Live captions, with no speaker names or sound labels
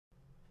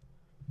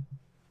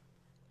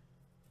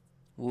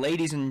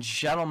Ladies and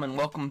gentlemen,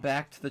 welcome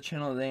back to the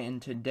channel today,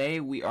 and today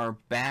we are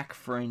back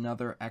for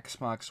another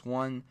Xbox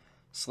One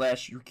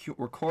 /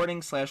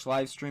 recording /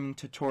 live streaming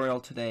tutorial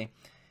today.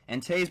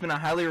 And today's been a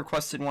highly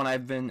requested one.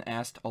 I've been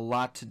asked a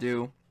lot to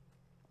do,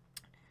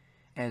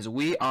 as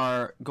we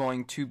are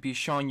going to be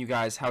showing you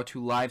guys how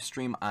to live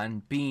stream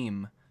on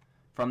Beam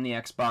from the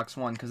Xbox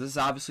One, because this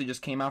obviously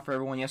just came out for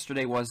everyone.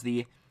 Yesterday was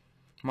the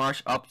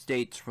March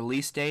update's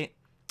release date.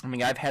 I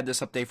mean, I've had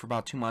this update for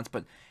about 2 months,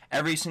 but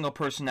every single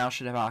person now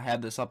should have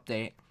had this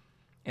update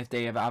if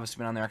they have obviously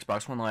been on their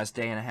Xbox One the last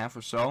day and a half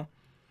or so.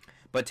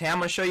 But today I'm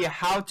going to show you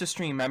how to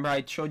stream. Remember,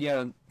 I showed you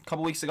a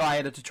couple weeks ago I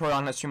had a tutorial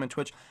on how to stream on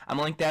Twitch. I'm going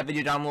to link that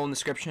video down below in the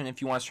description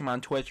if you want to stream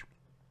on Twitch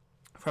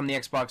from the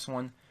Xbox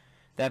One.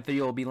 That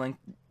video will be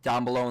linked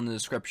down below in the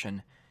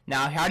description.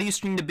 Now, how do you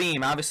stream to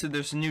Beam? Obviously,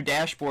 there's a new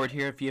dashboard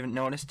here if you haven't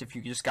noticed, if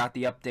you just got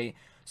the update.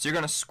 So you're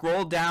going to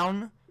scroll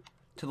down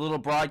to the little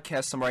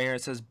broadcast symbol right here.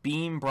 It says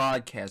Beam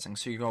Broadcasting.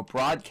 So you go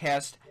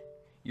broadcast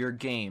your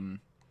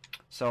game.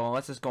 So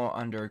let's just go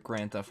under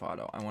Grand Theft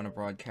Auto. I want to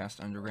broadcast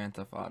under Grand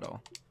Theft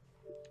Auto.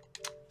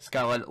 Just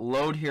gotta let it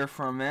load here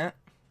for a minute.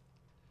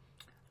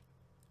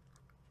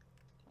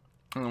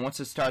 And then once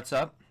it starts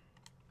up,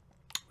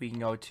 we can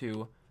go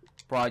to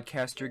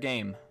broadcast your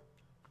game.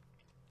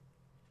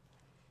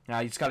 Now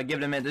you just gotta give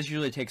it a minute. This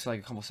usually takes like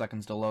a couple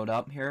seconds to load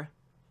up here.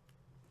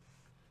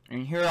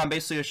 And here I'm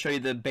basically going to show you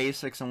the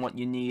basics and what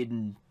you need.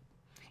 And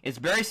it's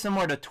very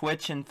similar to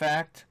Twitch, in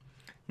fact.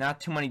 Not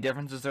too many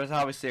differences. There's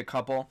obviously a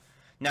couple.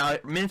 Now,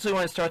 immediately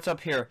when it starts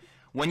up here,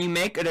 when you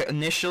make it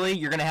initially,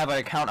 you're going to have an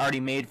account already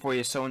made for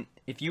you. So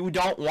if you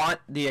don't want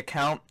the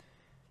account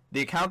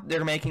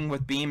they're making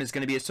with Beam is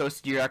going to be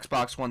associated to your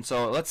Xbox One.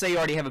 So let's say you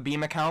already have a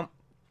Beam account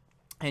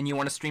and you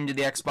want to stream to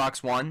the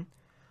Xbox One.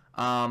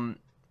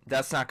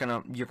 That's not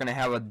gonna. You're gonna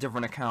have a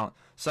different account.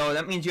 So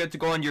that means you have to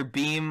go on your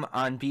Beam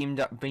on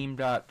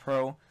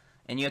Beam.pro,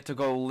 and you have to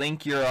go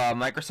link your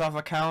Microsoft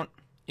account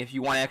if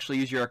you want to actually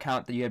use your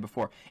account that you had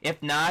before.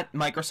 If not,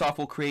 Microsoft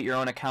will create your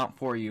own account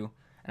for you.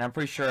 And I'm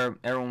pretty sure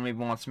everyone maybe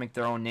wants to make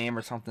their own name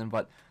or something,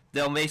 but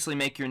they'll basically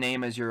make your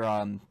name as your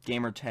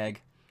Gamertag.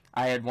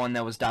 I had one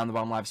that was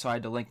DomTheBombLive, so I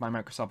had to link my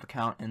Microsoft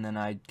account, and then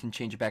I can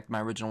change it back to my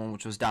original one,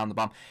 which was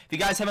DomTheBomb. If you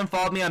guys haven't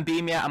followed me on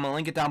Beam yet, I'm going to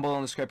link it down below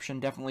in the description.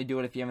 Definitely do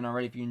it if you haven't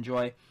already, if you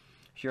enjoy.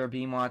 If you're a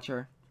Beam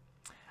watcher,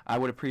 I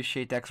would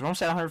appreciate that, because we're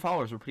almost at 100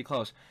 followers. We're pretty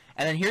close.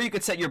 And then here you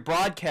could set your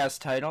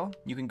broadcast title.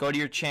 You can go to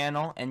your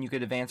channel, and you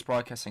could advance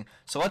broadcasting.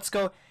 So let's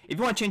go. If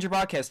you want to change your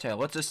broadcast title,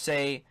 let's just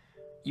say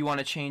you want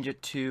to change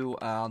it to,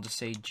 I'll just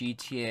say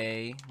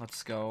GTA.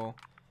 Let's go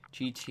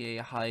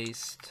GTA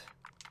Heist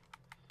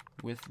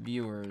with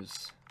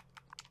viewers.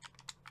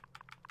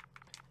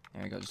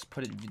 There you go. Just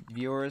put it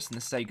viewers, and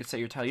this is how you can set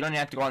your title. You don't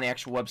have to go on the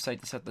actual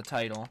website to set the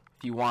title.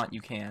 If you want, you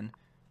can.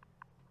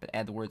 But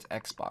add the words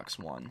Xbox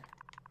One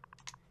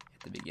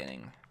at the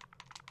beginning.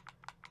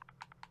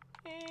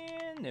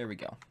 And there we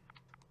go.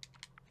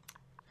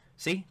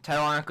 See?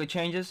 Title automatically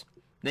changes.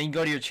 Then you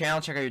go to your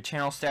channel, check out your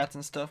channel stats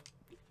and stuff.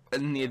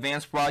 And the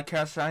advanced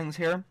broadcast settings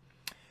here.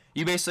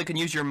 You basically can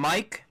use your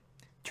mic,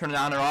 turn it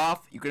on or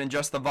off. You can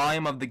adjust the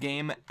volume of the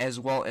game as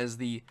well as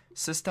the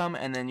system,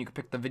 and then you can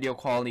pick the video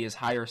quality as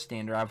high or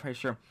standard. I'm pretty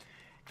sure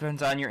it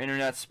depends on your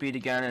internet speed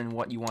again and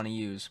what you want to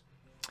use.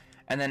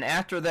 And then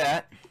after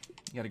that,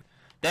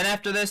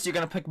 after this, you're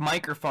gonna pick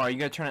microphone. You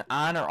gotta turn it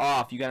on or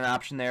off. You got an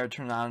option there,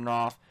 turn it on and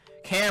off.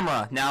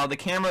 Camera. Now the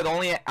camera, the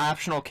only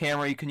optional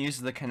camera you can use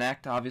is the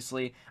Kinect.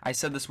 Obviously, I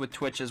said this with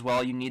Twitch as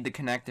well. You need the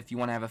Kinect if you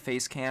want to have a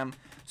face cam.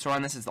 So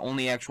on this is the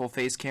only actual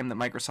face cam that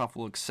Microsoft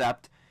will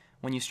accept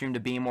when you stream to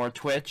Beam or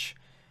Twitch.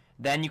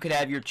 Then you could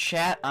have your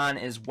chat on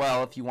as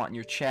well if you want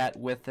your chat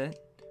with it,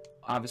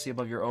 obviously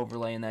above your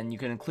overlay, and then you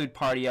can include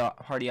party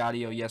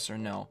audio, yes or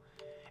no.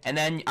 And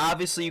then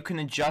obviously you can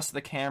adjust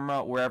the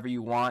camera wherever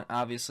you want.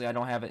 Obviously I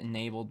don't have it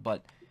enabled,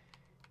 but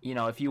you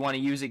know, if you want to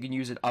use it, you can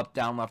use it up,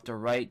 down, left, or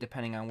right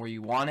depending on where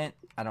you want it.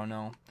 I don't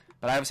know,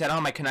 but obviously I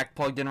don't have my Kinect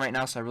plugged in right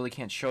now, so I really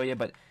can't show you.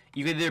 But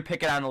you can either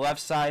pick it on the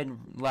left side,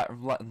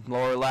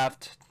 lower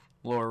left,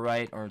 lower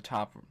right, or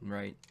top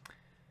right.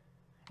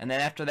 And then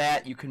after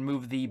that, you can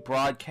move the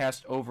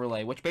broadcast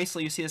overlay, which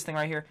basically you see this thing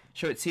right here.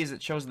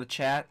 It shows the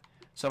chat.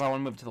 So if I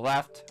want to move to the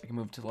left, I can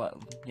move to the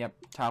left. Yep,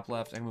 top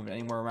left. I can move it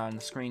anywhere around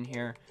the screen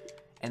here,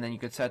 and then you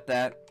could set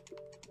that.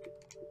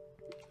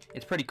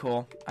 It's pretty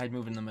cool. I'd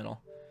move in the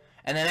middle.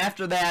 And then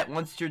after that,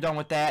 once you're done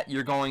with that,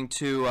 you're going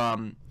to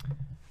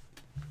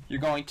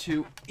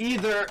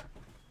either,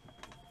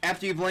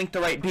 after you've linked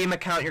the right Beam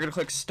account, you're gonna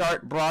click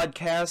Start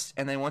Broadcast,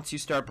 and then once you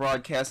start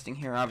broadcasting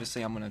here,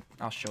 obviously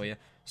I'll show you.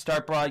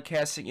 Start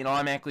broadcasting, it'll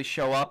automatically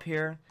show up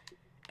here,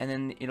 and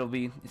then it'll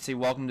say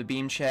welcome to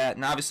Beam Chat.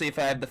 And obviously if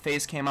I have the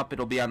face cam up,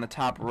 it'll be on the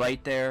top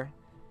right there,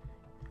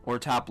 or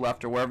top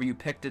left, or wherever you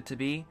picked it to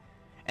be.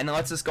 And then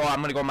let's just go.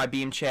 I'm gonna go on my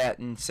Beam Chat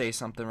and say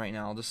something right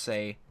now. I'll just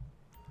say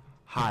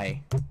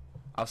hi.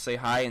 I'll say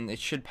hi, and it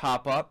should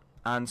pop up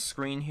on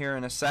screen here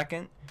in a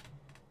second.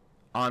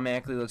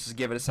 Automatically, let's just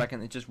give it a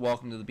second. It's just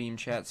welcome to the Beam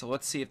Chat. So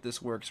let's see if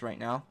this works right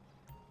now.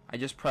 I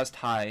just pressed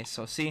hi.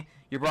 So see,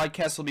 your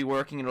broadcast will be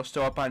working. It'll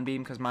show up on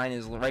Beam because mine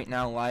is right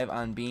now live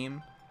on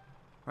Beam.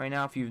 Right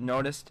now, if you've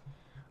noticed.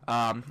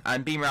 On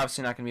Beam, you're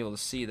obviously not going to be able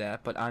to see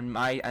that, but on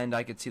my end,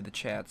 I could see the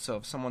chat. So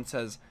if someone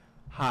says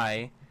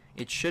hi,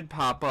 it should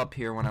pop up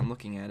here when I'm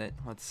looking at it.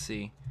 Let's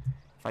see.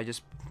 If I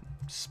just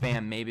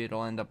spam, maybe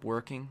it'll end up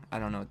working. I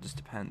don't know. It just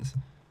depends.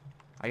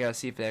 I gotta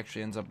see if it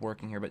actually ends up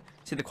working here. But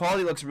see, the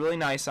quality looks really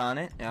nice on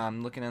it.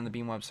 I'm looking on the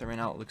Beam website right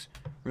now. It looks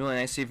really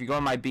nice. See, if you go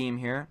on my Beam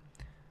here,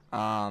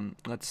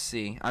 let's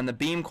see. On the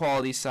Beam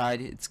quality side,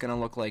 it's gonna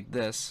look like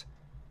this.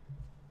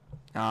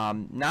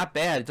 Not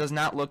bad. It does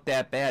not look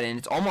that bad, and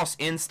it's almost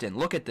instant.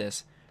 Look at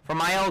this. For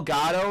my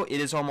Elgato, it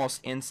is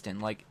almost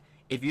instant. Like,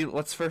 if you,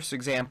 let's first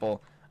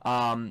example,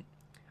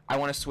 I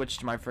want to switch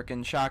to my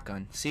frickin'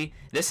 shotgun. See,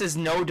 this is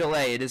no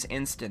delay. It is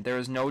instant. There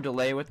is no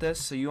delay with this,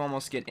 so you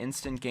almost get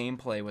instant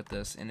gameplay with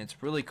this, and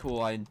it's really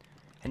cool. I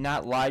had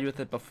not lied with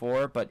it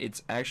before, but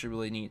it's actually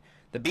really neat.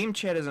 The Beam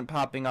chat isn't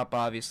popping up,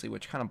 obviously,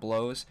 which kind of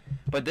blows,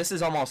 but this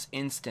is almost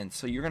instant,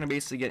 so you're going to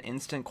basically get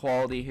instant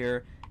quality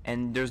here.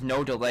 And there's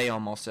no delay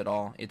almost at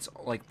all. It's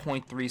like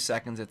 0.3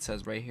 seconds, it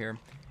says right here.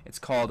 It's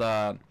called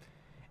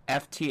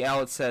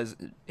FTL. It says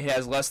it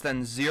has less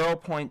than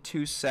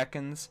 0.2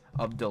 seconds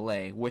of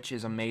delay, which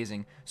is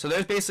amazing. So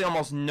there's basically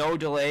almost no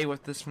delay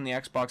with this from the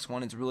Xbox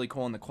One. It's really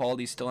cool, and the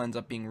quality still ends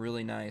up being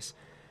really nice.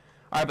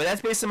 Alright, but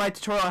that's basically my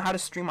tutorial on how to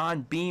stream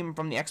on Beam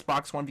from the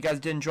Xbox One. If you guys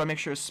did enjoy, make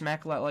sure to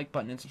smack that like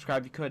button and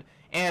subscribe if you could.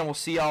 And we'll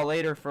see y'all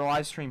later for a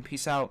live stream.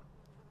 Peace out.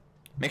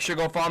 Make sure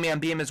to go follow me on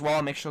Beam as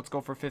well. Make sure let's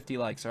go for 50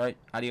 likes, alright?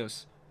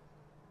 Adios.